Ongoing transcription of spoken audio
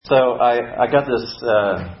So I got this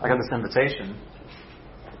invitation,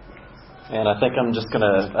 and I think I'm just going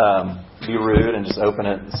to be rude and just open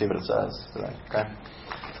it and see what it says today. Okay.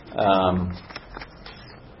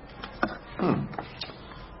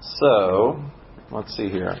 So let's see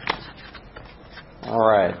here. All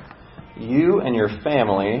right. You and your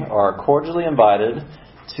family are cordially invited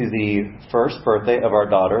to the first birthday of our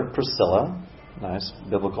daughter, Priscilla. Nice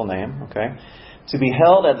biblical name, okay. To be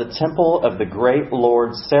held at the temple of the great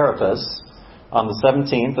Lord Serapis on the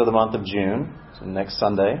 17th of the month of June, so next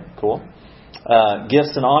Sunday. Cool.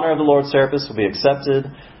 Gifts in honor of the Lord Serapis will be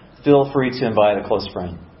accepted. Feel free to invite a close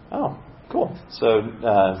friend. Oh, cool. So,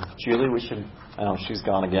 Julie, she's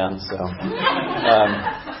gone again, so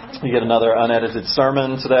you get another unedited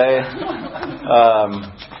sermon today.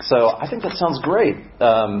 So I think that sounds great.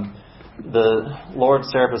 The Lord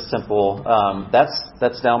Serapis Temple,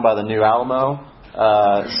 that's down by the New Alamo.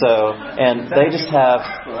 And they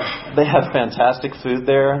have fantastic food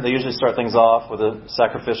there. They usually start things off with a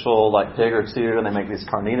sacrificial pig or two, and they make these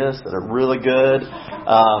carnitas that are really good.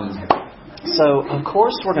 So of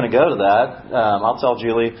course we're going to go to that. I'll tell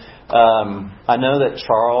Julie. I know that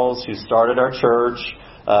Charles, who started our church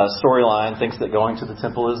storyline, thinks that going to the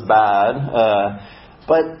temple is bad.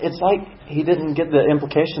 But it's like he didn't get the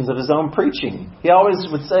implications of his own preaching. He always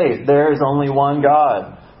would say, there is only one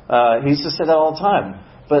God. He used to say that all the time.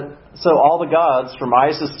 But so all the gods, from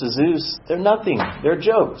Isis to Zeus, they're nothing. They're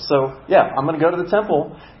jokes. So yeah, I'm going to go to the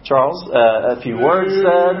temple, Charles. A few words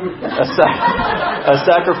said, a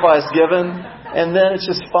sacrifice given, and then it's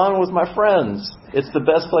just fun with my friends. It's the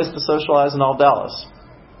best place to socialize in all Dallas.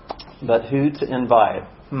 But who to invite?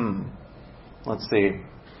 Let's see.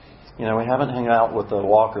 We haven't hung out with the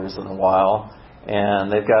Walkers in a while,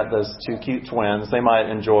 and they've got those two cute twins. They might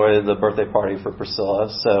enjoy the birthday party for Priscilla,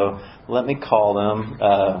 so let me call them.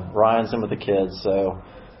 Ryan's in with the kids, so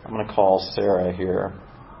I'm going to call Sarah here.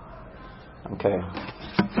 Okay.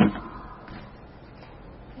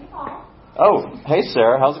 Hey, Paul. Oh, hey,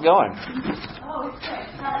 Sarah. How's it going? Oh, it's good.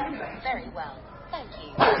 How are you doing? Very well. Thank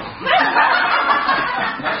you.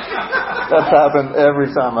 That's happened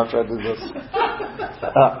every time I've tried to do this.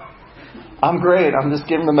 I'm great. I'm just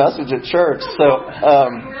giving the message at church. So,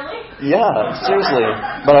 Really? yeah, seriously.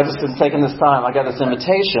 But I've just been taking this time. I got this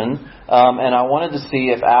invitation, and I wanted to see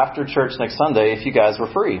if after church next Sunday, if you guys were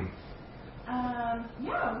free. Yeah, we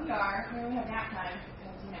are. We have nap time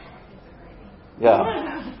because, kids are crazy.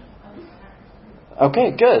 Yeah. Okay,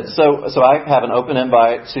 good. So I have an open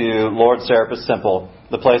invite to Lord Serapis Temple,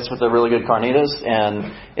 the place with the really good carnitas,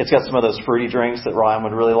 and it's got some of those fruity drinks that Ryan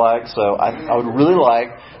would really like. So I would really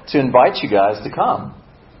like to invite you guys to come.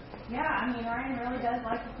 Yeah, Ryan really does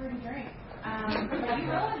like the fruity drink. But you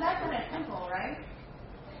realize that's at a temple, right?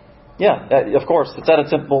 Yeah, of course. It's at a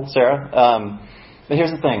temple, Sarah. But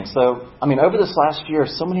here's the thing. So, over this last year,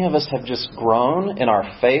 so many of us have just grown in our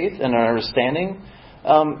faith and our understanding.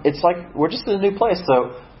 It's like we're just in a new place.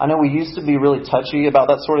 So I know we used to be really touchy about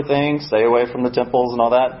that sort of thing, stay away from the temples and all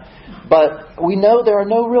that. But we know there are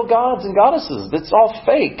no real gods and goddesses. It's all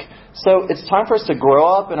fake. So it's time for us to grow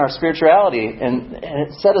up in our spirituality and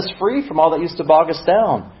it set us free from all that used to bog us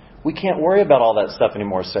down. We can't worry about all that stuff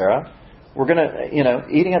anymore, Sarah. We're going to,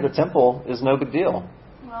 eating at the temple is no big deal.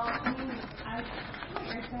 Well, I see what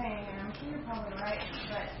you're saying, and I'm sure you're probably right,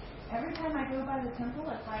 but every time I go by the temple,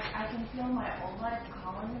 it's like I can feel my old life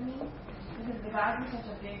calling to me, because the gods are such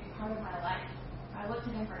a big part of my life. I look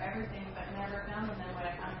to them for everything, but never found in them what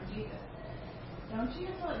I found in Jesus. Don't you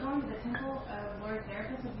feel like going to the temple of Lord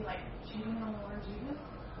Serapis would be like cheating on the Lord Jesus?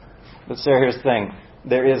 But Sarah, here's the thing.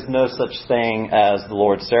 There is no such thing as the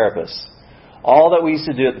Lord Serapis. All that we used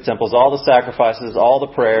to do at the temples, all the sacrifices, all the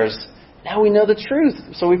prayers, now we know the truth.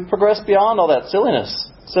 So we've progressed beyond all that silliness.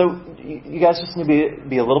 So you guys just need to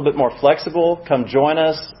be a little bit more flexible. Come join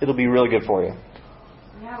us. It'll be really good for you.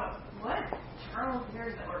 Yeah, but what? Charles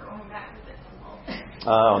hears that we're going back to the temple.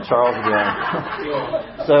 Oh, Charles again.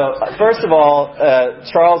 So, first of all,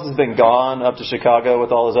 Charles has been gone up to Chicago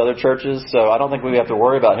with all his other churches, so I don't think we have to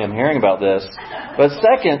worry about him hearing about this. But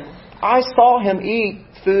second, I saw him eat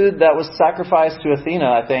food that was sacrificed to Athena,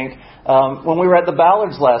 I think, when we were at the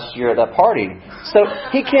Ballards last year at that party. So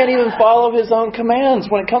he can't even follow his own commands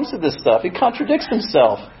when it comes to this stuff. He contradicts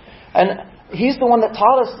himself. And he's the one that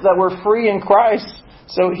taught us that we're free in Christ.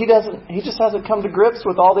 So he just hasn't come to grips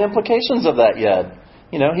with all the implications of that yet.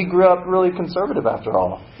 He grew up really conservative after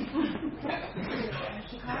all. Chicago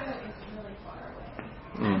is really far away.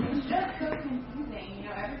 It's just so confusing.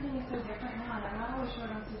 Everything is so different now, and I'm not always sure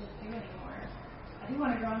what I'm supposed to do anymore. I do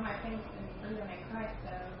want to grow in my faith and freedom in Christ,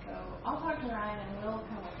 though. So I'll talk to Ryan, and we'll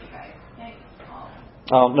come with you guys. Thanks, Paul.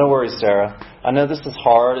 Oh, no worries, Sarah. I know this is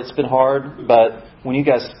hard. It's been hard, but when you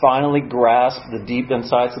guys finally grasp the deep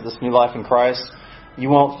insights of this new life in Christ, you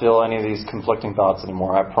won't feel any of these conflicting thoughts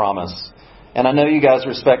anymore, I promise. And I know you guys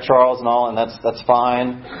respect Charles and all, and that's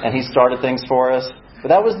fine, and he started things for us. But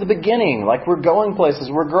that was the beginning. Like, we're going places,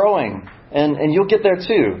 we're growing, and you'll get there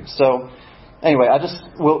too. So, anyway, I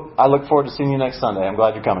look forward to seeing you next Sunday. I'm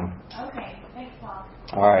glad you're coming. Okay, thanks, Paul.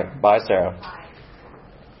 All right, bye, Sarah. Bye.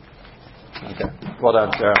 Okay, well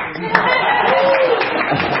done, Sarah.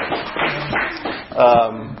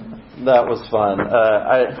 That was fun.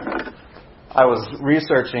 I was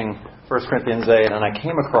researching 1 Corinthians 8, and I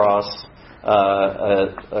came across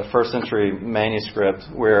a first century manuscript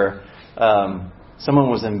where someone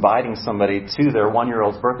was inviting somebody to their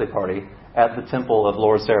 1-year-old's birthday party at the temple of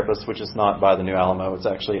Lord Serapis, which is not by the New Alamo. It's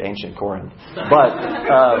actually ancient Corinth. But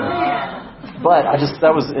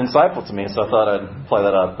that was insightful to me, so I thought I'd play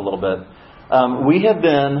that up a little bit. We have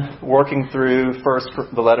been working through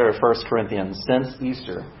the letter of 1 Corinthians since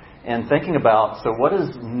Easter and thinking about, so what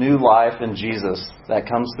is new life in Jesus that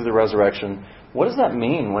comes through the resurrection? What does that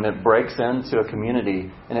mean when it breaks into a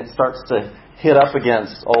community and it starts to hit up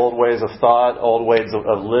against old ways of thought, old ways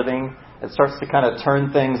of living? It starts to kind of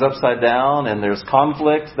turn things upside down, and there's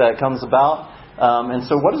conflict that comes about. And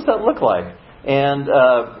so what does that look like? And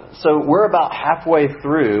so we're about halfway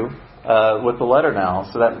through with the letter now,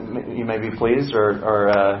 so that you may be pleased or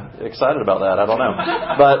excited about that. I don't know.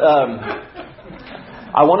 But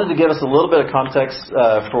I wanted to give us a little bit of context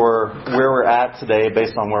for where we're at today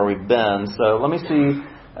based on where we've been. So let me see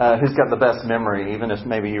who's got the best memory, even if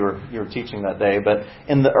maybe you were teaching that day. But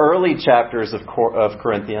in the early chapters of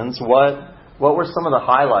Corinthians, what were some of the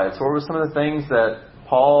highlights? What were some of the things that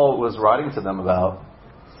Paul was writing to them about?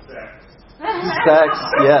 Sex,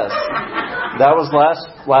 yes. That was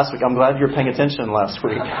last week. I'm glad you were paying attention last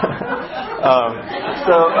week. I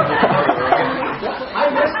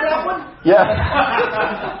missed that one? Yeah.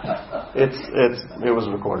 It was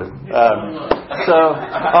recorded.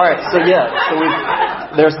 All right. So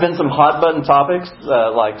there's been some hot button topics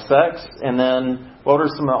like sex, and then what are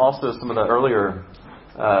some of the earlier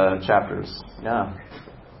chapters? Yeah.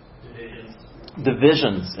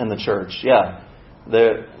 Divisions in the church. Yeah.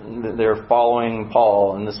 They're following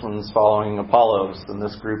Paul, and this one's following Apollos, and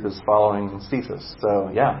this group is following Cephas.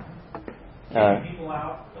 So, yeah. Kicking people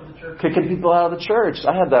out of the church. Kicking people out of the church.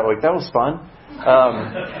 I had that week. That was fun.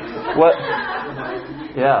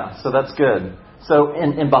 Yeah, so that's good. So,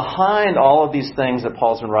 and behind all of these things that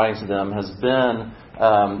Paul's been writing to them has been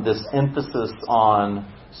this emphasis on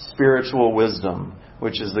spiritual wisdom,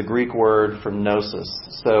 which is the Greek word for gnosis.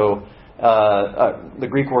 So, the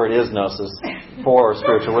Greek word is gnosis for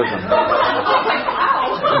spiritual wisdom.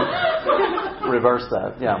 Reverse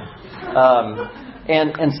that, yeah.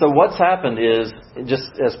 And so what's happened is,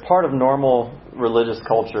 just as part of normal religious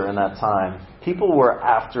culture in that time, people were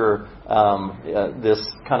after this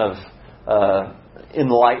kind of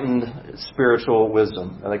enlightened spiritual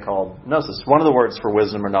wisdom that they called gnosis. One of the words for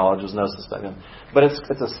wisdom or knowledge is gnosis back then. But it's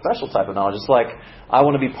a special type of knowledge. It's like, I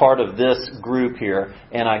want to be part of this group here,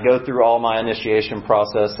 and I go through all my initiation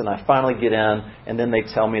process, and I finally get in, and then they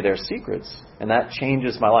tell me their secrets. And that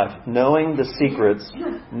changes my life. Knowing the secrets,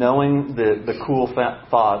 knowing the cool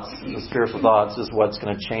thoughts, the spiritual thoughts, is what's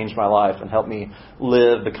going to change my life and help me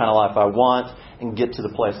live the kind of life I want and get to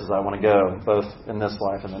the places I want to go, both in this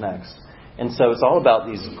life and the next. And so it's all about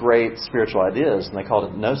these great spiritual ideas, and they called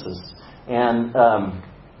it gnosis. And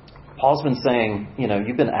Paul's been saying,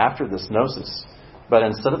 you've been after this gnosis, but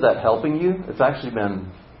instead of that helping you, it's actually been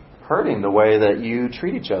hurting the way that you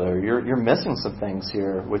treat each other. You're missing some things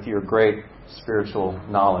here with your great spiritual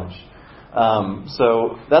knowledge.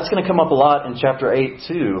 So that's going to come up a lot in chapter 8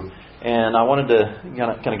 too, and I wanted to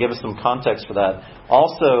kind of give us some context for that.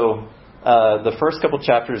 Also, the first couple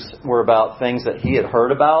chapters were about things that he had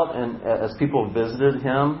heard about, and as people visited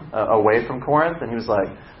him away from Corinth, and he was like,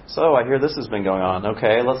 so I hear this has been going on.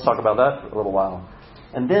 Okay, let's talk about that for a little while.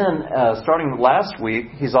 And then, starting last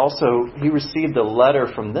week, he received a letter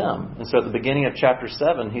from them. And so at the beginning of chapter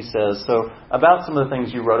 7, he says, so about some of the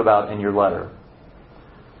things you wrote about in your letter.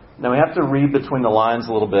 Now, we have to read between the lines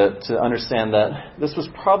a little bit to understand that this was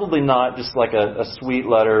probably not just like a sweet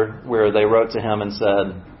letter where they wrote to him and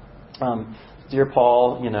said, Dear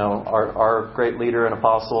Paul, our great leader and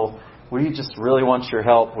apostle, we just really want your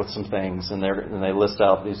help with some things. And they list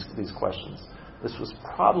out these questions. This was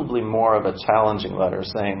probably more of a challenging letter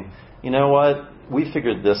saying, you know what, we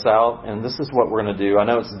figured this out, and this is what we're going to do. I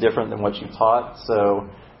know it's different than what you taught, so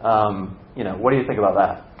what do you think about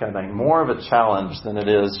that kind of thing? More of a challenge than it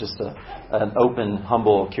is just an open,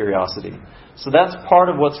 humble curiosity. So that's part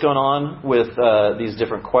of what's going on with these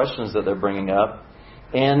different questions that they're bringing up.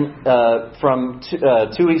 And from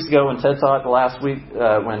 2 weeks ago when Ted taught, last week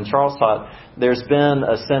when Charles taught, there's been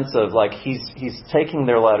a sense of like he's taking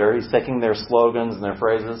their letter, he's taking their slogans and their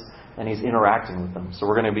phrases, and he's interacting with them. So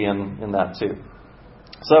we're going to be in that too.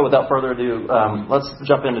 So without further ado, let's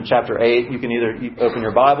jump into chapter 8. You can either open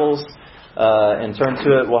your Bibles and turn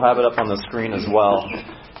to it. We'll have it up on the screen as well.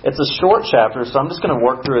 It's a short chapter, so I'm just going to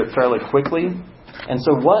work through it fairly quickly. And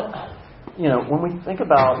so when we think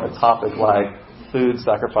about a topic like food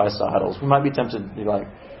sacrificed to idols, we might be tempted to be like,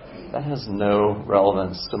 that has no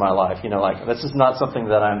relevance to my life. This is not something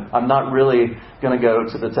that I'm not really going to go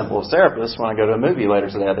to the Temple of Serapis when I go to a movie later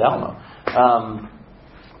today at the Alamo.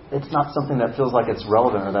 It's not something that feels like it's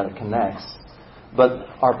relevant or that it connects. But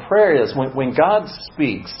our prayer is when God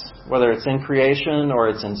speaks, whether it's in creation or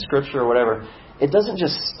it's in Scripture or whatever, it doesn't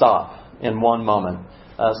just stop in one moment.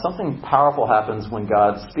 Something powerful happens when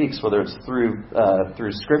God speaks, whether it's through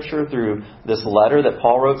Scripture, through this letter that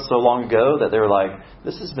Paul wrote so long ago that they were like,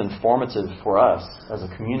 this has been formative for us as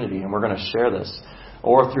a community, and we're going to share this.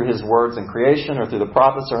 Or through His words in creation, or through the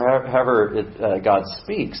prophets, or however God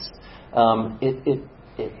speaks.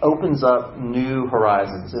 It opens up new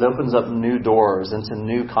horizons. It opens up new doors into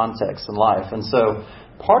new contexts in life. And so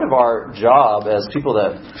part of our job as people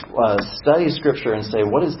that study Scripture and say,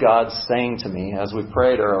 what is God saying to me, as we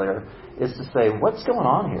prayed earlier, is to say, what's going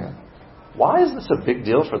on here? Why is this a big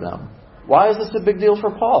deal for them? Why is this a big deal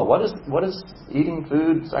for Paul? What does eating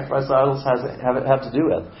food, sacrificed to idols, have to do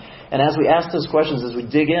with? And as we ask those questions, as we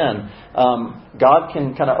dig in, God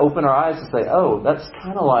can kind of open our eyes and say, oh, that's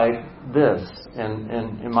kind of like this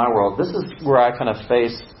in my world. This is where I kind of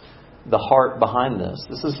face the heart behind this.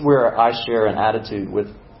 This is where I share an attitude with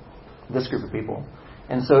this group of people.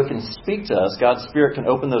 And so it can speak to us. God's Spirit can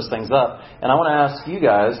open those things up. And I want to ask you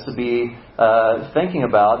guys to be thinking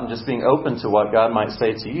about and just being open to what God might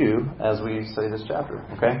say to you as we study this chapter.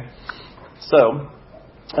 Okay? So,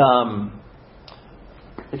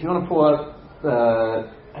 if you want to pull up,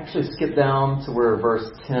 actually skip down to where verse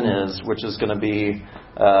 10 is, which is going to be,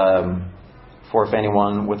 for if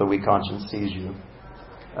anyone with a weak conscience sees you.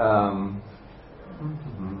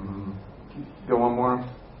 Go one more.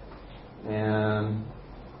 And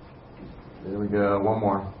there we go. One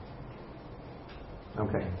more.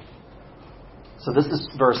 Okay. So this is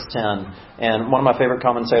verse 10. And one of my favorite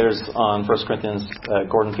commentators on 1 Corinthians,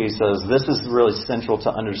 Gordon Fee, says this is really central to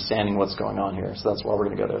understanding what's going on here. So that's why we're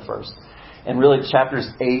going to go there first. And really chapters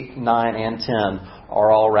 8, 9, and 10 are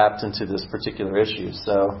all wrapped into this particular issue.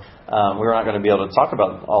 So we're not going to be able to talk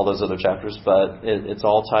about all those other chapters, but it's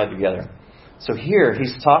all tied together. So here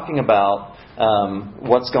he's talking about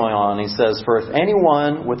what's going on. He says, for if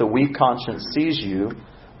anyone with a weak conscience sees you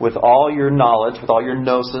with all your knowledge, with all your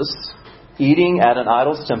gnosis, eating at an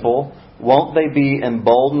idol's temple, won't they be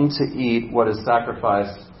emboldened to eat what is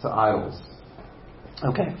sacrificed to idols?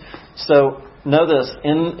 Okay, so know this.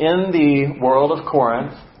 In the world of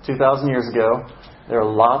Corinth, 2,000 years ago, there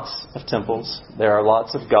are lots of temples. There are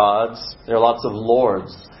lots of gods. There are lots of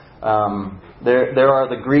lords. There are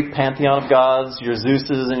the Greek pantheon of gods, your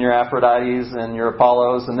Zeuses and your Aphrodites and your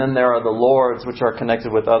Apollos, and then there are the lords, which are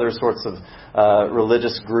connected with other sorts of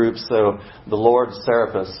religious groups. So the Lord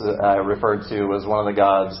Serapis I referred to was one of the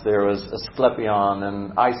gods. There was Asclepion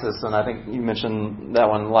and Isis, and I think you mentioned that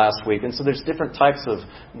one last week. And so there's different types of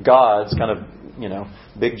gods, kind of,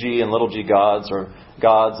 big G and little g gods, or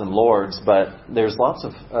gods and lords, but there's lots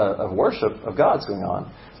of worship of gods going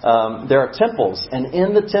on. There are temples, and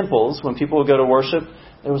in the temples, when people would go to worship,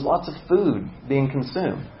 there was lots of food being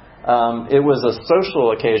consumed. It was a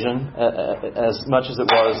social occasion as much as it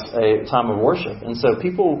was a time of worship. And so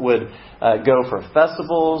people would go for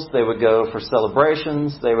festivals, they would go for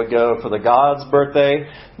celebrations, they would go for the god's birthday.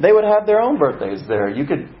 They would have their own birthdays there. You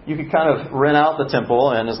could kind of rent out the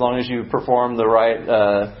temple, and as long as you perform the right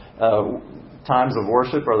times of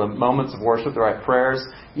worship or the moments of worship, the right prayers,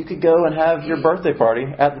 you could go and have your birthday party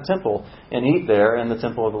at the temple and eat there in the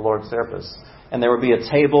temple of the Lord Serapis. And there would be a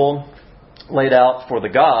table laid out for the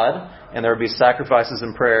god, and there would be sacrifices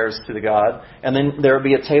and prayers to the god, and then there would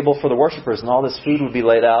be a table for the worshipers, and all this food would be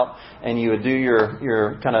laid out, and you would do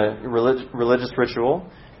your kind of religious ritual,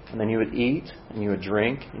 and then you would eat, and you would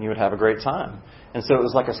drink, and you would have a great time. And so it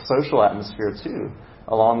was like a social atmosphere too,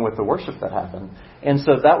 along with the worship that happened. And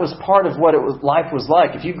so that was part of what life was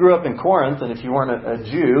like. If you grew up in Corinth, and if you weren't a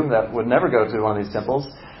Jew that would never go to one of these temples,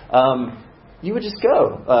 you would just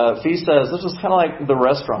go. Fee says this was kind of like the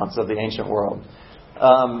restaurants of the ancient world.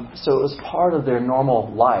 So it was part of their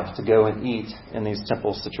normal life to go and eat in these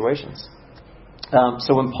temple situations.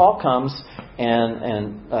 So when Paul comes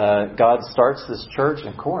and God starts this church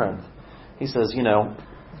in Corinth, he says,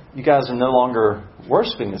 you guys are no longer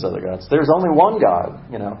worshiping these other gods. There's only one God,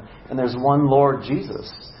 and there's one Lord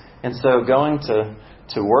Jesus. And so going to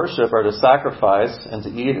worship or to sacrifice and to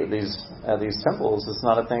eat at these temples is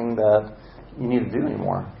not a thing that you need to do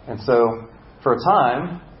anymore. And so for a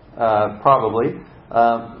time, probably,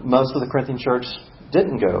 most of the Corinthian church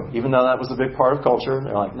didn't go, even though that was a big part of culture.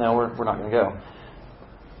 They're like, no, we're not going to go.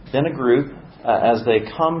 Then a group, as they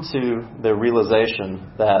come to the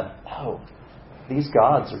realization that, these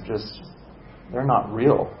gods are they're not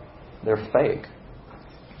real. They're fake.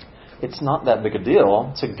 It's not that big a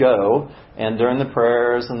deal to go, and during the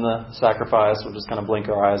prayers and the sacrifice, we'll just kind of blink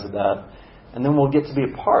our eyes at that. And then we'll get to be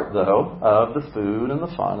a part, though, of the food and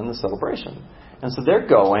the fun and the celebration. And so they're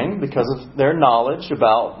going because of their knowledge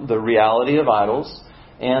about the reality of idols.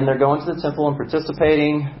 And they're going to the temple and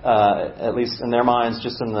participating, at least in their minds,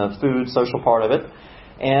 just in the food, social part of it.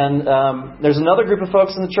 And there's another group of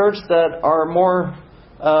folks in the church that are more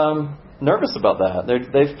nervous about that.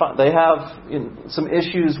 They have some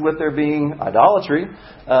issues with there being idolatry,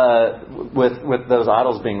 with those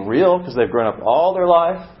idols being real, because they've grown up all their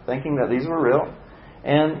life thinking that these were real.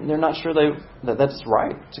 And they're not sure that that's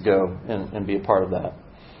right to go and be a part of that.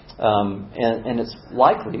 And it's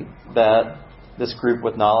likely that this group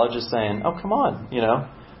with knowledge is saying, "Oh, come on, we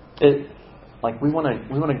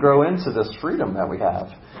want to grow into this freedom that we have."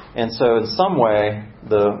 And so, in some way,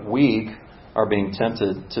 the weak are being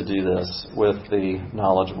tempted to do this with the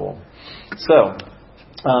knowledgeable. So,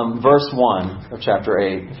 verse 1 of chapter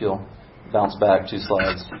 8, if you'll bounce back 2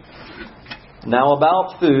 slides. Now,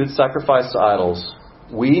 about food sacrificed to idols,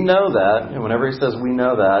 we know that, and whenever he says we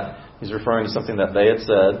know that, he's referring to something that they had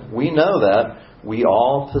said. We know that we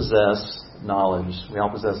all possess knowledge. We all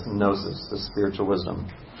possess gnosis, the spiritual wisdom.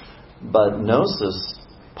 But gnosis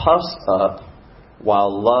puffs up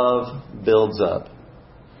while love builds up.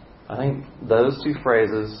 I think those 2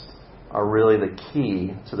 phrases are really the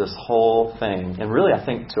key to this whole thing. And really, I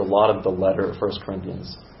think, to a lot of the letter of 1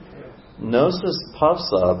 Corinthians. Gnosis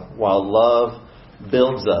puffs up while love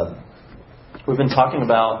builds up. We've been talking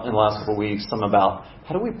about, in the last couple of weeks, some about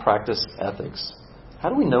how do we practice ethics? How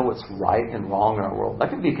do we know what's right and wrong in our world? That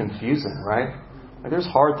can be confusing, right? There's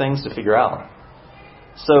hard things to figure out.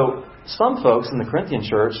 So some folks in the Corinthian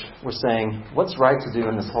church were saying, what's right to do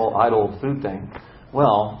in this whole idol food thing?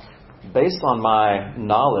 Well, based on my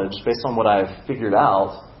knowledge, based on what I've figured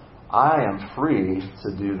out, I am free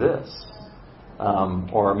to do this.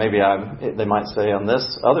 Or maybe they might say on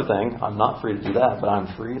this other thing, I'm not free to do that, but I'm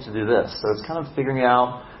free to do this. So it's kind of figuring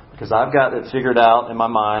out, because I've got it figured out in my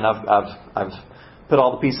mind. I've put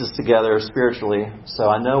all the pieces together spiritually, so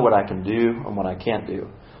I know what I can do and what I can't do.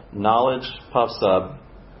 Knowledge puffs up,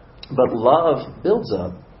 but love builds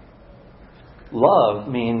up. Love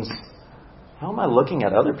means, how am I looking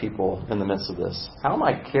at other people in the midst of this? How am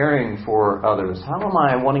I caring for others? How am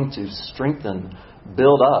I wanting to strengthen,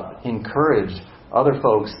 build up, encourage other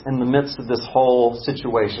folks in the midst of this whole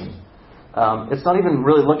situation? It's not even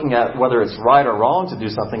really looking at whether it's right or wrong to do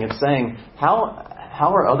something. It's saying,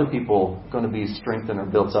 how are other people going to be strengthened or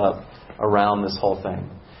built up around this whole thing?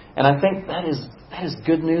 And I think that is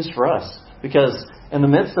good news for us, because in the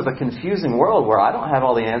midst of a confusing world where I don't have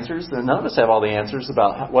all the answers, and none of us have all the answers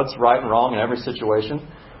about what's right and wrong in every situation,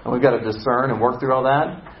 and we've got to discern and work through all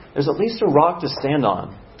that, there's at least a rock to stand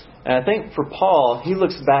on. And I think for Paul, he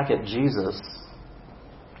looks back at Jesus,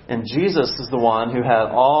 and Jesus is the one who had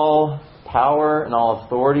all power and all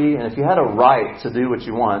authority, and if you had a right to do what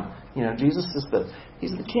you want, Jesus is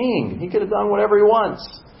he's the king. He could have done whatever he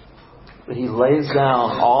wants. But he lays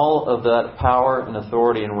down all of that power and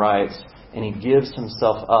authority and rights, and he gives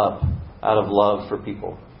himself up out of love for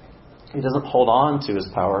people. He doesn't hold on to his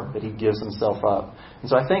power, but he gives himself up. And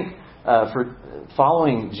so I think for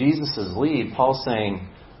following Jesus' lead, Paul's saying,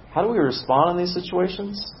 how do we respond in these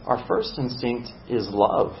situations? Our first instinct is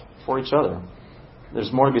love for each other.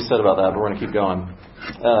 There's more to be said about that, but we're going to keep going.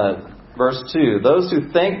 Verse 2, those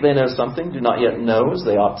who think they know something do not yet know as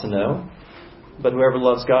they ought to know. But whoever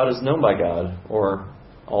loves God is known by God. Or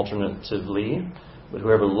alternatively, but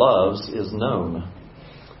whoever loves is known.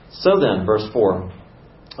 So then, verse 4,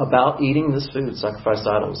 about eating this food sacrificed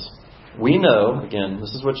to idols. We know, again,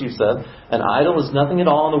 this is what you said, an idol is nothing at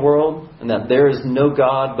all in the world, and that there is no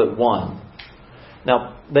God but one.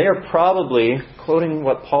 Now, they are probably quoting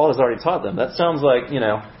what Paul has already taught them. That sounds like,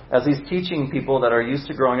 as he's teaching people that are used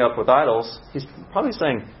to growing up with idols, he's probably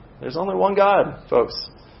saying, There's only one God, folks.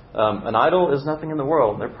 An idol is nothing in the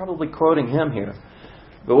world. They're probably quoting him here.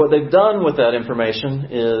 But what they've done with that information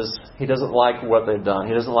is he doesn't like what they've done.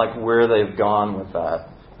 He doesn't like where they've gone with that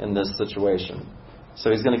in this situation.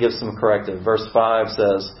 So he's going to give some corrective. Verse 5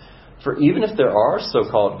 says, "For even if there are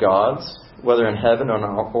so-called gods, whether in heaven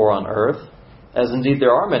or on earth, as indeed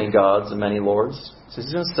there are many gods and many lords." So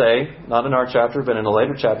he's going to say, not in our chapter, but in a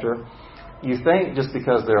later chapter, you think just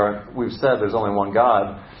because we've said there's only one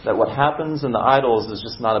God, that what happens in the idols is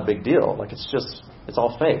just not a big deal. Like it's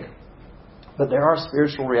all fake. But there are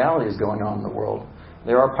spiritual realities going on in the world.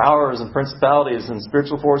 There are powers and principalities and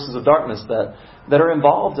spiritual forces of darkness that are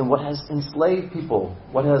involved in what has enslaved people,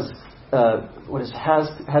 what has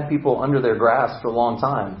had people under their grasp for a long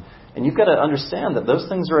time. And you've got to understand that those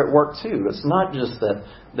things are at work too. It's not just that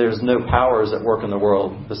there's no powers at work in the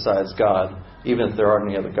world besides God, even if there aren't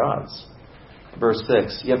any other gods. Verse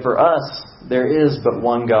 6, "Yet for us there is but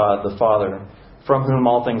one God, the Father, from whom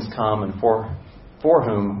all things come and for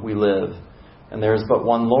whom we live. And there is but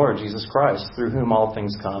one Lord, Jesus Christ, through whom all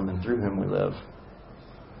things come and through whom we live."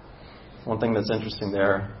 One thing that's interesting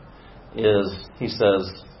there is he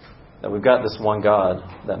says that we've got this one God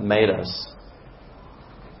that made us,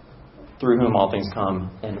 through whom all things come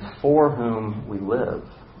and for whom we live.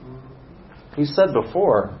 He said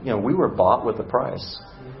before, we were bought with a price.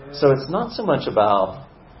 So it's not so much about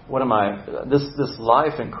this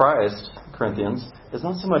life in Christ, Corinthians, is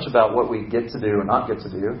not so much about what we get to do or not get to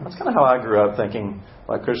do. That's kind of how I grew up thinking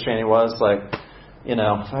like Christianity was. Like,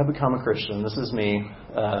 if I become a Christian, this is me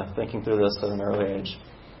thinking through this at an early age,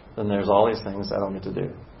 then there's all these things I don't get to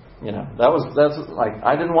do. That's like,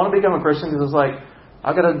 I didn't want to become a Christian because it was like,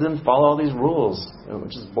 I got to then follow all these rules,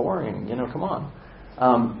 which is boring. Come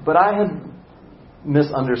on. But I had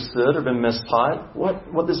misunderstood or been mistaught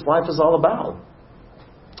what this life is all about.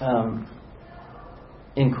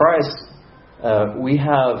 In Christ, we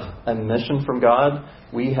have a mission from God.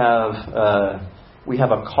 We have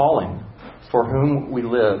a calling for whom we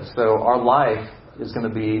live. So our life is going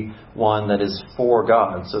to be one that is for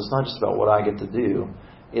God. So it's not just about what I get to do.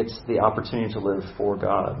 It's the opportunity to live for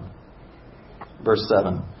God. Verse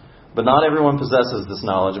 7. "But not everyone possesses this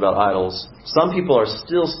knowledge about idols. Some people are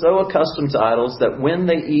still so accustomed to idols that when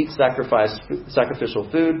they eat sacrificial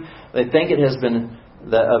food, they think it has been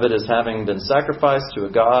of it as having been sacrificed to a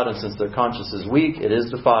god, and since their conscience is weak, it is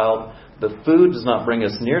defiled. But food does not bring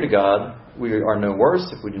us near to God. We are no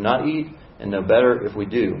worse if we do not eat, and no better if we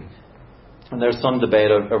do." And there's some debate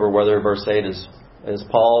over whether verse 8 is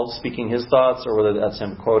Paul speaking his thoughts or whether that's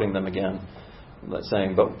him quoting them again,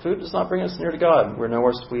 saying, "But food does not bring us near to God. We're no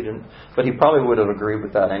worse if we didn't." But he probably would have agreed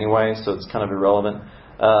with that anyway, so it's kind of irrelevant.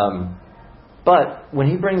 But when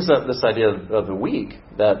he brings up this idea of the weak,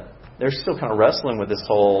 that they're still kind of wrestling with this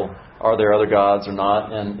whole, are there other gods or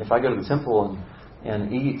not? And if I go to the temple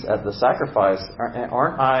and eat at the sacrifice,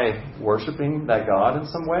 aren't I worshiping that God in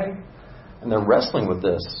some way? And they're wrestling with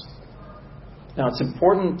this. Now, it's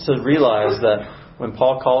important to realize that when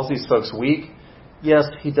Paul calls these folks weak, yes,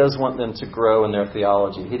 he does want them to grow in their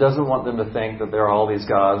theology. He doesn't want them to think that there are all these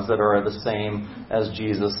gods that are the same as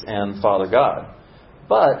Jesus and Father God.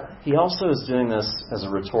 But he also is doing this as a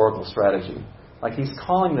rhetorical strategy. Like, he's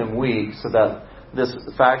calling them weak so that this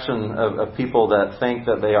faction of people that think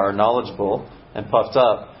that they are knowledgeable and puffed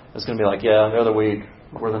up is going to be like, yeah, they're the weak,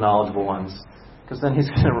 we're the knowledgeable ones. Because then he's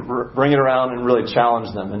going to bring it around and really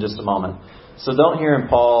challenge them in just a moment. So don't hear in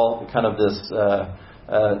Paul kind of this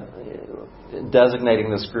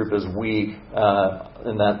designating this group as weak,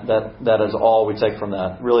 and that is all we take from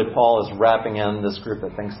that. Really, Paul is wrapping in this group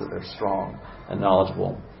that thinks that they're strong and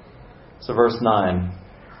knowledgeable. So verse 9.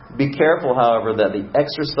 "Be careful, however, that the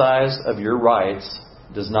exercise of your rights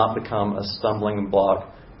does not become a stumbling block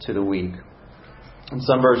to the weak." And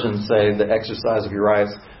some versions say the exercise of your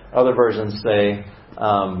rights. Other versions say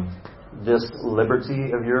this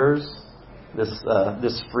liberty of yours,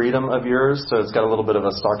 this freedom of yours. So it's got a little bit of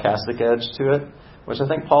a sarcastic edge to it, which I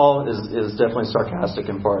think Paul is definitely sarcastic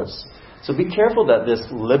in parts. So be careful that this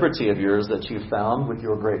liberty of yours that you found with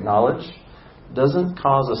your great knowledge doesn't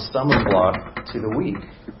cause a stumbling block to the weak.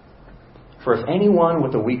 "For if anyone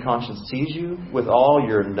with a weak conscience sees you, with all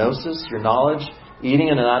your gnosis, your knowledge, eating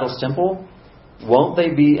in an idol's temple, won't they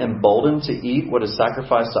be emboldened to eat what is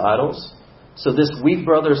sacrificed to idols? So this weak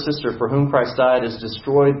brother or sister for whom Christ died is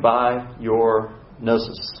destroyed by your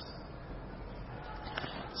gnosis."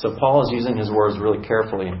 So Paul is using his words really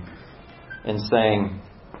carefully in saying,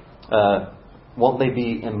 won't they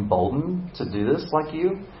be emboldened to do this like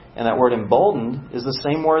you? And that word emboldened is the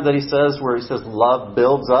same word that he says where he says love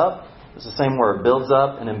builds up. It's the same word, builds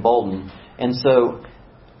up and emboldened. And so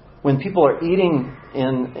when people are eating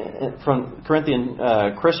from Corinthian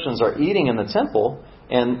Christians are eating in the temple,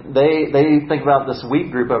 and they think about this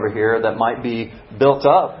weak group over here that might be built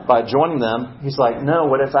up by joining them. He's like, no,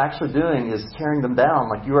 what it's actually doing is tearing them down,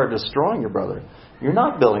 like you are destroying your brother. You're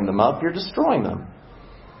not building them up, you're destroying them.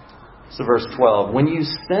 So verse 12, when you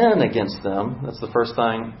sin against them, that's the first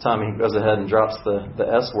time he goes ahead and drops the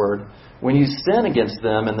S word. When you sin against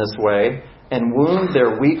them in this way and wound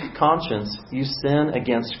their weak conscience, you sin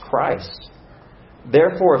against Christ.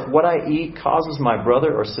 Therefore, if what I eat causes my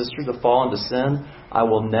brother or sister to fall into sin, I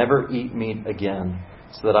will never eat meat again,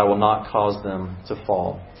 so that I will not cause them to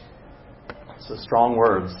fall. So strong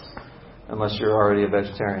words. Unless you're already a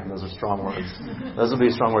vegetarian, those are strong words. Those will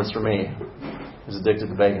be strong words for me, who's addicted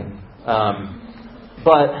to bacon.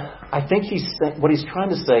 But I think what he's trying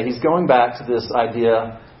to say, he's going back to this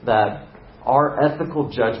idea that our ethical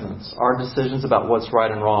judgments, our decisions about what's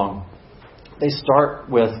right and wrong, they start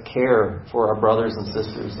with care for our brothers and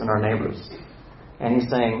sisters and our neighbors. And he's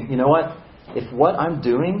saying, you know what? If what I'm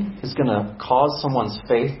doing is going to cause someone's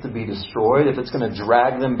faith to be destroyed, if it's going to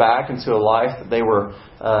drag them back into a life that they were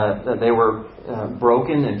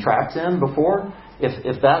broken and trapped in before,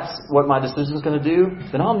 if that's what my decision is going to do,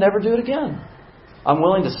 then I'll never do it again. I'm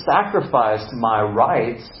willing to sacrifice my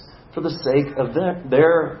rights for the sake of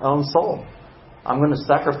their own soul. I'm going to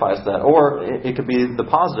sacrifice that. Or it could be the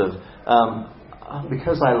positive.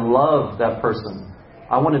 Because I love that person,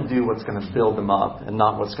 I want to do what's going to build them up and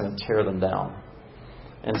not what's going to tear them down.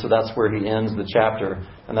 And so that's where he ends the chapter.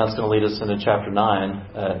 And that's going to lead us into chapter 9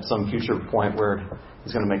 at some future point where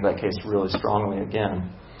he's going to make that case really strongly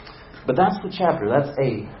again. But that's the chapter. That's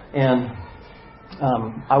 8. And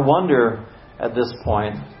I wonder at this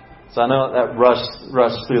point, so I know that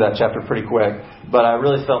rushed through that chapter pretty quick, but I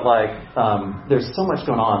really felt like there's so much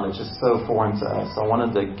going on that's just so foreign to us. I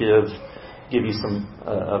wanted to give you some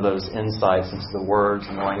of those insights into the words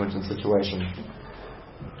and the language and situation.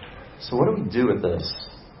 So what do we do with this?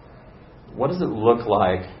 What does it look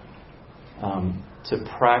like to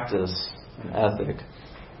practice an ethic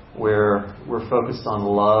where we're focused on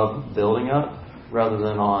love building up rather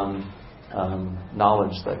than on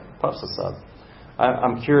knowledge that puffs us up?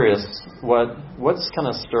 I'm curious, what's kind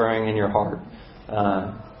of stirring in your heart,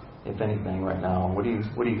 if anything, right now? What do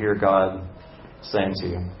you hear God saying to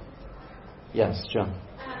you? Yes, Jim.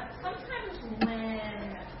 Sometimes when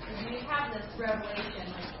we have this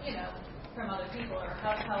revelation, from other people or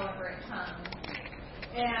however it comes,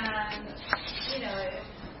 and it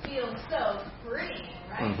feels so freeing,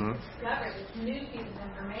 right? Mm-hmm. Discover this new piece of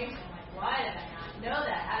information. Like, why did I not know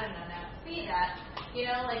that? How did I not see that?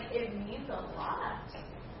 It means a lot.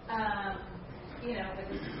 But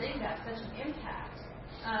this thing got such an impact.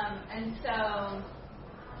 And so,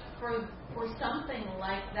 for something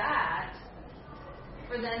like that,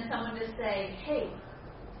 for then someone to say, hey,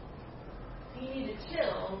 you need to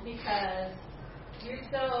chill because you're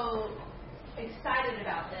so excited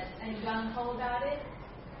about this and gung-ho about it,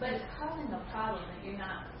 but it's causing a problem that you're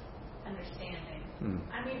not understanding.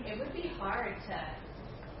 I mean, it would be hard to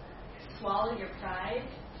swallow your pride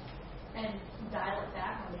and dial it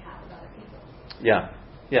back on behalf of other people. Yeah,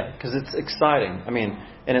 because it's exciting. I mean,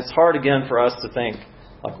 and it's hard again for us to think,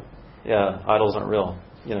 like, yeah, idols aren't real,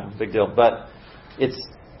 big deal. But this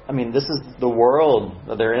is the world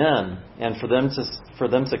that they're in, and for them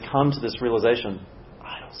to come to this realization,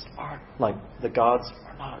 idols aren't, like, the gods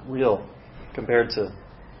are not real compared to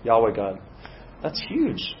Yahweh God. That's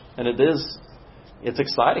huge, and it's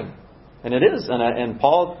exciting, and it is, and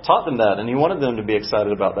Paul taught them that, and he wanted them to be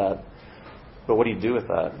excited about that. But what do you do with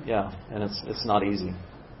that? Yeah, and it's not easy.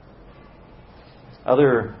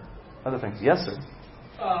 Other things? Yes, sir.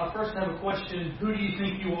 First, I have a question. Who do you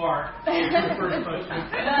think you are? That's the first question.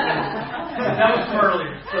 That was from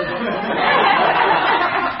earlier. So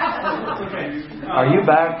okay. Are you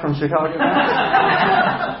back from Chicago?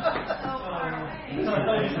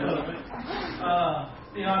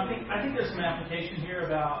 I think there's some application here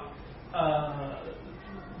about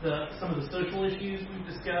some of the social issues we've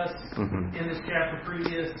discussed in this chapter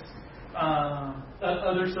previous.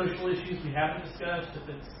 Other social issues we haven't discussed, if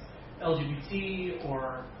it's LGBT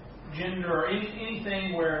or gender or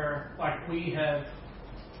anything where we have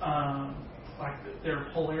there are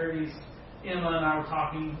polarities. Emma and I were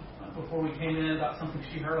talking before we came in about something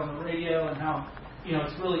she heard on the radio and how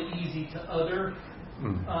it's really easy to other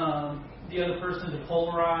the other person, to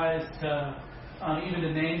polarize, to even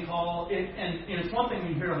to name call. And it's one thing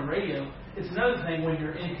when you hear it on the radio. It's another thing when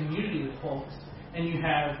you're in community with folks and you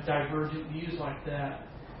have divergent views like that.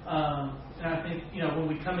 And I think, when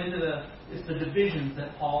we come into it's the divisions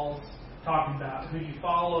that Paul's talking about, who you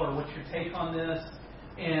follow or what's your take on this.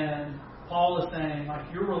 And Paul is saying, like,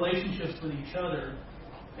 your relationships with each other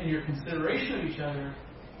and your consideration of each other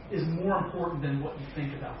is more important than what you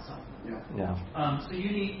think about something. So you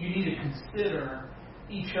need to consider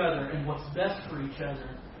each other and what's best for each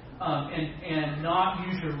other, and not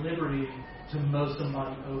use your liberty to mow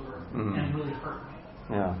somebody over and really hurt them.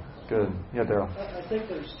 Yeah, good. Yeah, Daryl. I think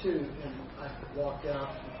there's two, and I walked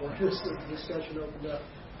out before this discussion opened up.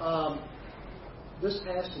 This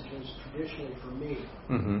passage has traditionally, for me,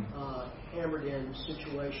 hammered in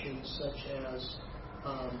situations such as,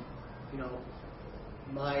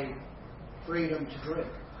 my freedom to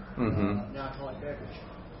drink, alcoholic beverage.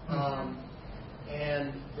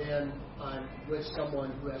 And then I'm with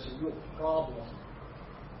someone who has a real problem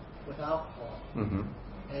with alcohol,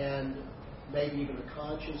 and maybe even a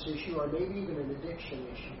conscience issue, or maybe even an addiction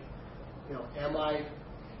issue.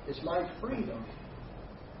 Is my freedom,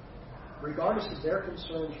 regardless of their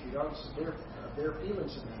concerns, regardless of their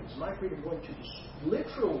feelings of me, is my freedom going to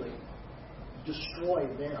literally destroy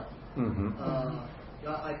them?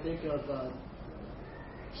 I think of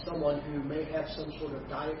someone who may have some sort of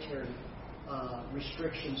dietary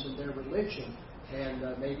restrictions in their religion, and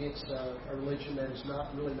maybe it's a religion that is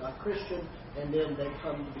not Christian, and then they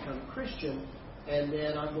come to become Christian, and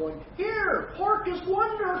then I'm going, here, pork is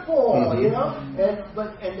wonderful,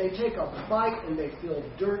 and they take a bite and they feel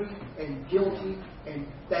dirty and guilty and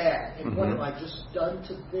bad, and what have I just done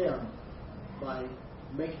to them by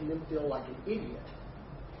making them feel like an idiot?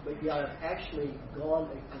 But yet I've actually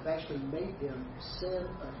made them sin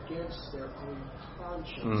against their own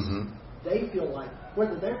conscience. They feel like,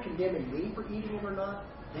 whether they're condemning me for eating it or not,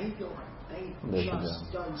 they feel like they've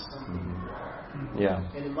just done something wrong.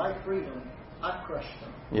 Yeah. And in my freedom, I've crushed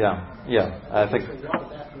them. Yeah. I think there's a lot of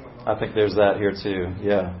that going on. I think there's that here too.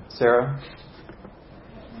 Yeah. Sarah?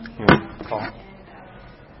 You want to call?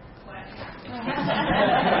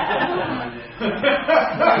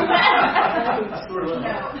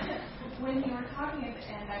 When you were talking at the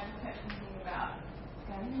end, I just kept thinking about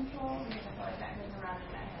gun control, because I feel like that goes around in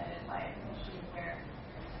my head, like issues where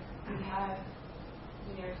we have,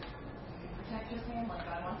 you protect your family,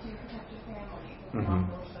 God wants you to protect your family, because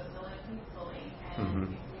we're supposed to live peacefully,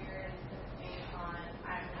 and if we're insisting on,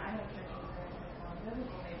 I know churches are insisting on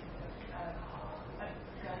biblical basis of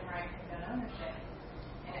gun rights and gun ownership,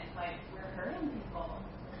 and it's like we're hurting people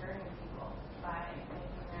by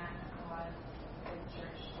making that cause the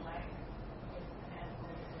church to like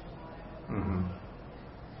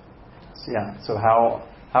So how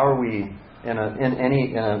are we in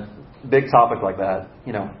a big topic like that?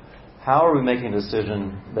 How are we making a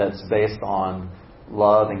decision that's based on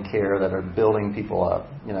love and care that are building people up?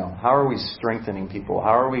 How are we strengthening people?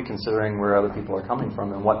 How are we considering where other people are coming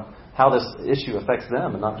from and how this issue affects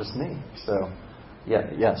them and not just me? So,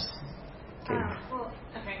 yes. So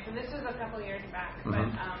this was a couple years back, but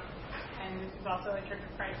and this is also a Church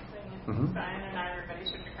of Christ thing. Brian and I are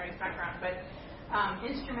everybody's Church of Christ background, but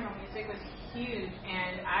instrumental music was huge,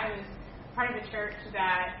 and I was part of a church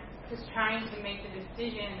that was trying to make the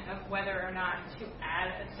decision of whether or not to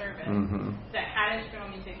add a service that had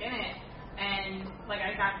instrumental music in it. And like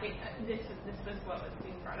I got this was what was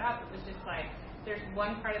being brought up. It was just like there's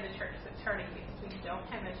one part of the church that's hurting because we don't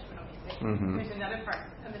have instrumental music. There's another part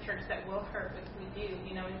of the church that will hurt if we do.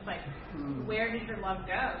 It's like where did your love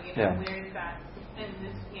go? Where is that? And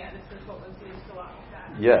this is what was used a lot with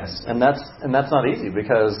that. Yes, and that's not easy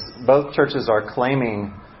because both churches are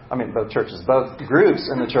claiming. Both groups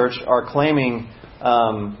in the church are claiming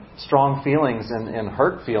strong feelings and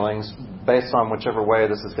hurt feelings based on whichever way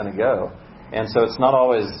this is going to go. And so it's not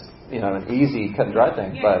always, an easy cut and dry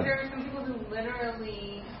thing. Yeah, but there are some people who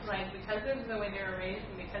literally, because of the way they were raised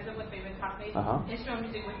and because of what they've been taught,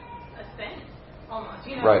 instrumental music was a sin, almost.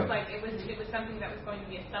 Right. It was something that was going to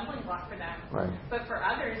be a stumbling block for them. Right. But for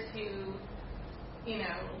others who,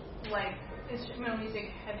 instrumental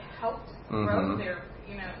music had helped grow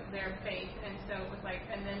their faith, and so it was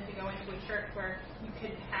and then to go into a church where you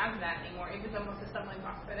couldn't have that anymore, it was almost a stumbling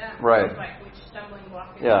block for them. Right. It was which stumbling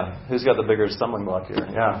block is it? Who's got the bigger stumbling block here?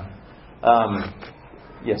 Yeah.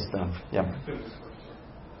 Yes, Ben. Yeah.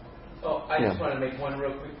 I just want to make one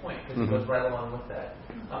real quick point because it goes right along with that.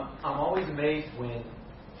 I'm always amazed when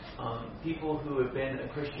people who have been a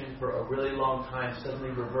Christian for a really long time suddenly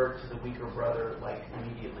revert to the weaker brother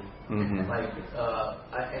immediately.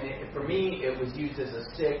 For me, it was used as a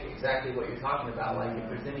stick, exactly what you're talking about. If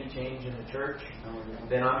there's any change in the church,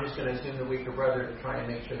 then I'm just going to assume the weaker brother to try and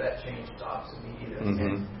make sure that change stops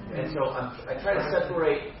immediately. And so I try to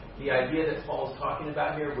separate, the idea that Paul's talking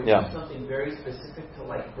about here, which is something very specific to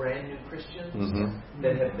like brand new Christians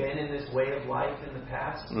that have been in this way of life in the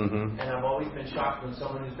past. And I've always been shocked when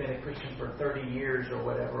someone who's been a Christian for 30 years or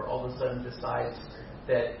whatever all of a sudden decides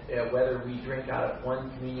that whether we drink out of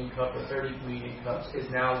 1 communion cup or 30 communion cups is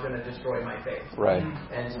now going to destroy my faith. Right.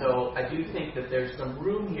 And so I do think that there's some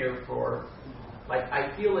room here for, like,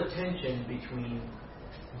 I feel a tension between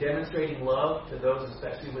demonstrating love to those,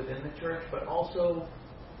 especially within the church, but also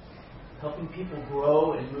helping people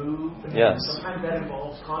grow and move. And sometimes that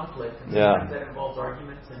involves conflict, and sometimes that involves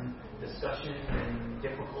arguments and discussion and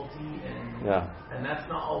difficulty, and that's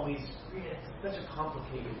not always. It's such a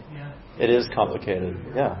complicated. It is complicated.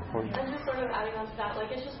 Yeah. And just sort of adding on to that,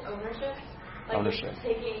 like it's just ownership. Like it's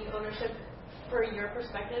taking ownership for your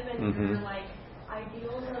perspective and your like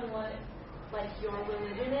ideals on what like your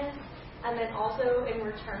religion is, and then also in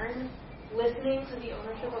return listening to the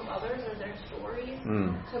ownership of others or their stories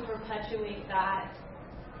to perpetuate that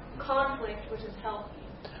conflict, which is healthy.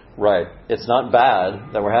 Right. It's not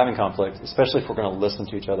bad that we're having conflict, especially if we're going to listen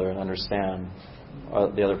to each other and understand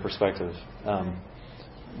the other perspective.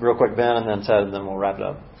 Real quick, Ben, and then Ted, and then we'll wrap it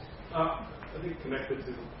up. I think connected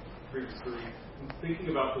to the previous three, thinking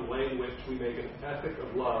about the way in which we make an ethic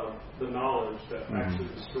of love the knowledge that actually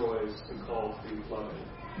destroys and calls being loving.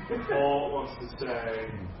 Paul wants to say,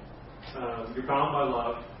 you're bound by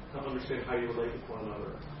love to understand how you relate with one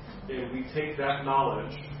another. And we take that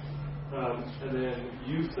knowledge and then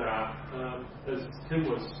use that, as Tim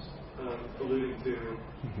was alluding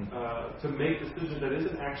to make decisions that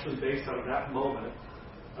isn't actually based on that moment,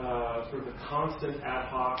 sort of the constant ad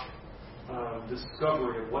hoc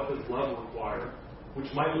discovery of what does love require,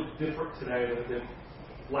 which might look different today than it did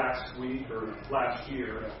last week or last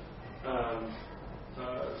year.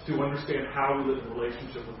 To understand how we live in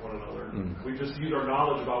relationship with one another. We just use our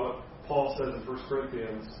knowledge about what Paul says in 1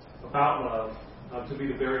 Corinthians about love to be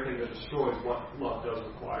the very thing that destroys what love does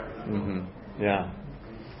require in that moment. Yeah.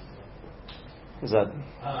 Is that?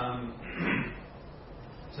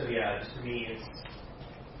 So yeah, just for me,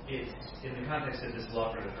 it's in the context of this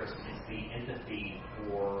love for the person, it's the empathy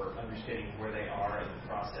for understanding where they are in the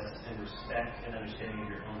process and respect and understanding of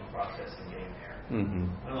your own process in getting there.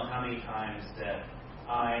 I don't know how many times that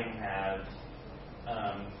I have,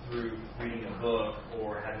 through reading a book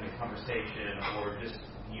or having a conversation or just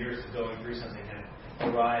years of going through something,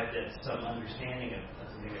 have arrived at some understanding of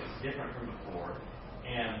something that was different from before.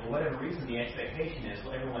 And for whatever reason, the expectation is,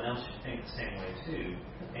 well, everyone else should think the same way too,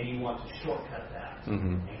 and you want to shortcut that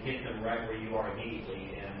and get them right where you are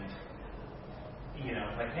immediately. And you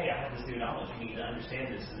know, like, hey, I have this new knowledge. You need to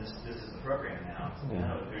understand this, and this is the program now.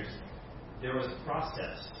 No, there was a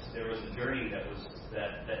process. There was a journey that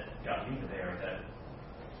got me there. That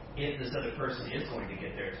if this other person is going to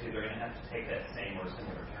get there too, they're going to have to take that same or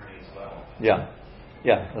similar journey as well.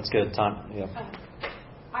 Yeah, that's good. Time. Yeah.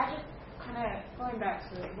 I just kind of going back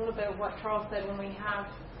to a little bit of what Charles said when we have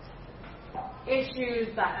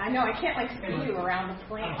issues that I know I can't like see you around the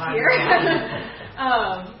plant here.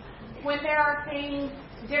 When there are things,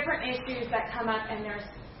 different issues that come up, and there's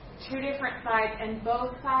two different sides, and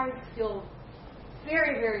both sides feel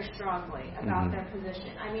very, very strongly about their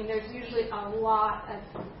position. I mean, there's usually a lot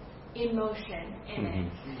of emotion in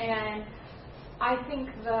it. And I think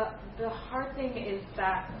the hard thing is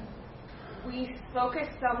that we focus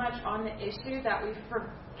so much on the issue that we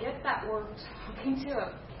forget that we're talking to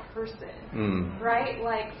a person, right?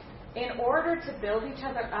 Like, in order to build each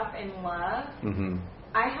other up in love,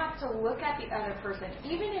 I have to look at the other person.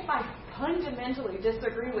 Even if I fundamentally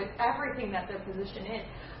disagree with everything that their position is,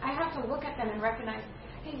 I have to look at them and recognize,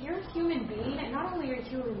 hey, you're a human being, and not only are you a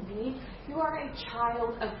human being, you are a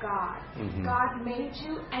child of God. God made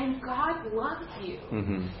you, and God loves you.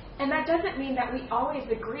 And that doesn't mean that we always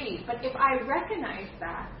agree, but if I recognize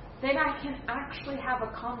that, then I can actually have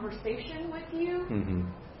a conversation with you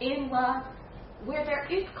in love, where there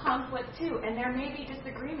is conflict too, and there may be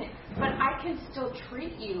disagreement, but I can still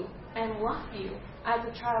treat you and love you as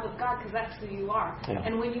a child of God, because that's who you are.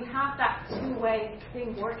 And when you have that two-way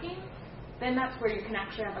thing working, then that's where you can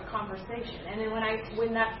actually have a conversation. And then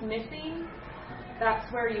when that's missing,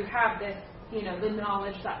 that's where you have this, you know, the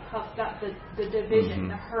knowledge that puffs up, the division,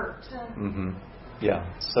 the hurt. Yeah,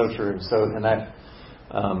 so true. So, and that,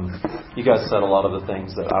 you guys said a lot of the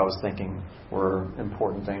things that I was thinking were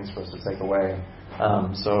important things for us to take away.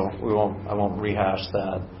 So I won't rehash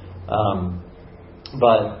that.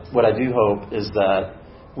 But what I do hope is that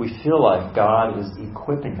we feel like God is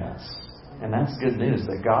equipping us. And that's good news,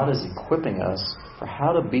 that God is equipping us for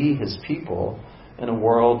how to be His people in a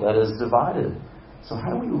world that is divided. So how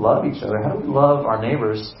do we love each other? How do we love our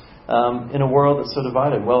neighbors in a world that's so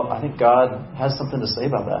divided. Well, I think God has something to say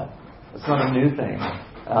about that. It's not a new thing.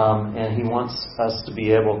 And He wants us to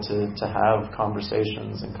be able to have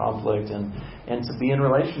conversations and conflict and to be in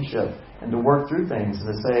relationship and to work through things and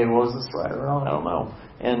to say, well, is this right or wrong? I don't know.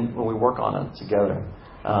 And when we work on it together.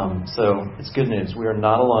 So it's good news. We are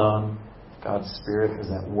not alone. God's Spirit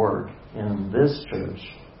is at work in this church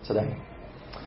today.